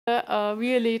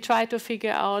really try to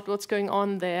figure out what's going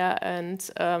on there and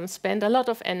spend a lot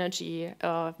of energy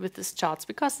with these charts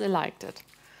because they liked it.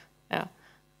 Yeah,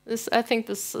 I think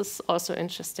this is also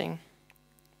interesting.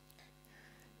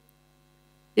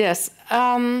 Yes,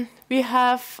 we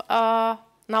have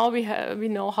now we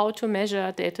know how to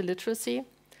measure data literacy,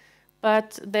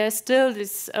 but there's still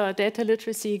this data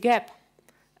literacy gap.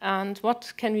 And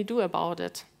what can we do about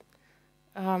it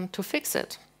to fix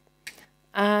it?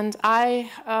 And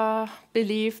I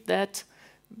believe that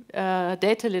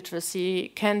data literacy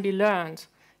can be learned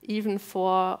even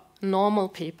for normal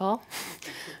people.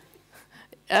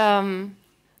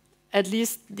 At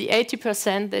least the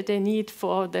 80% that they need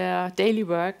for their daily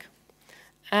work.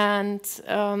 And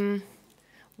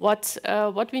what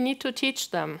we need to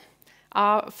teach them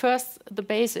are first the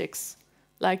basics,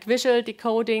 like visual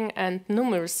decoding and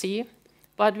numeracy,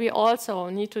 but we also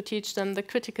need to teach them the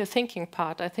critical thinking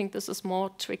part. I think this is more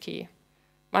tricky,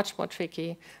 much more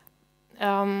tricky.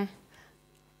 But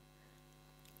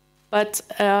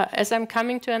as I'm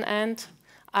coming to an end,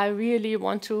 I really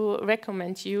want to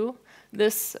recommend you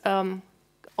this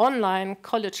online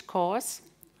college course,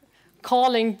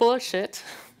 Calling Bullshit.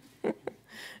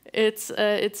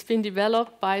 It's been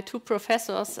developed by 2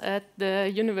 professors at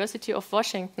the University of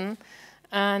Washington,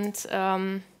 and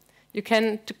you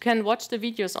can watch the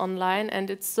videos online, and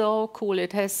it's so cool.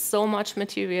 It has so much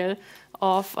material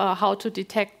of how to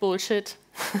detect bullshit.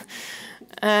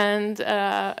 And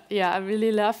yeah, I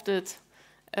really loved it.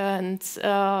 And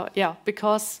yeah,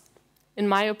 because in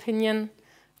my opinion,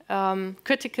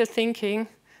 critical thinking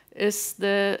is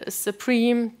the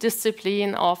supreme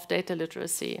discipline of data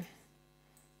literacy.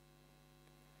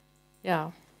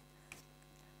 Yeah.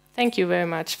 Thank you very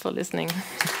much for listening.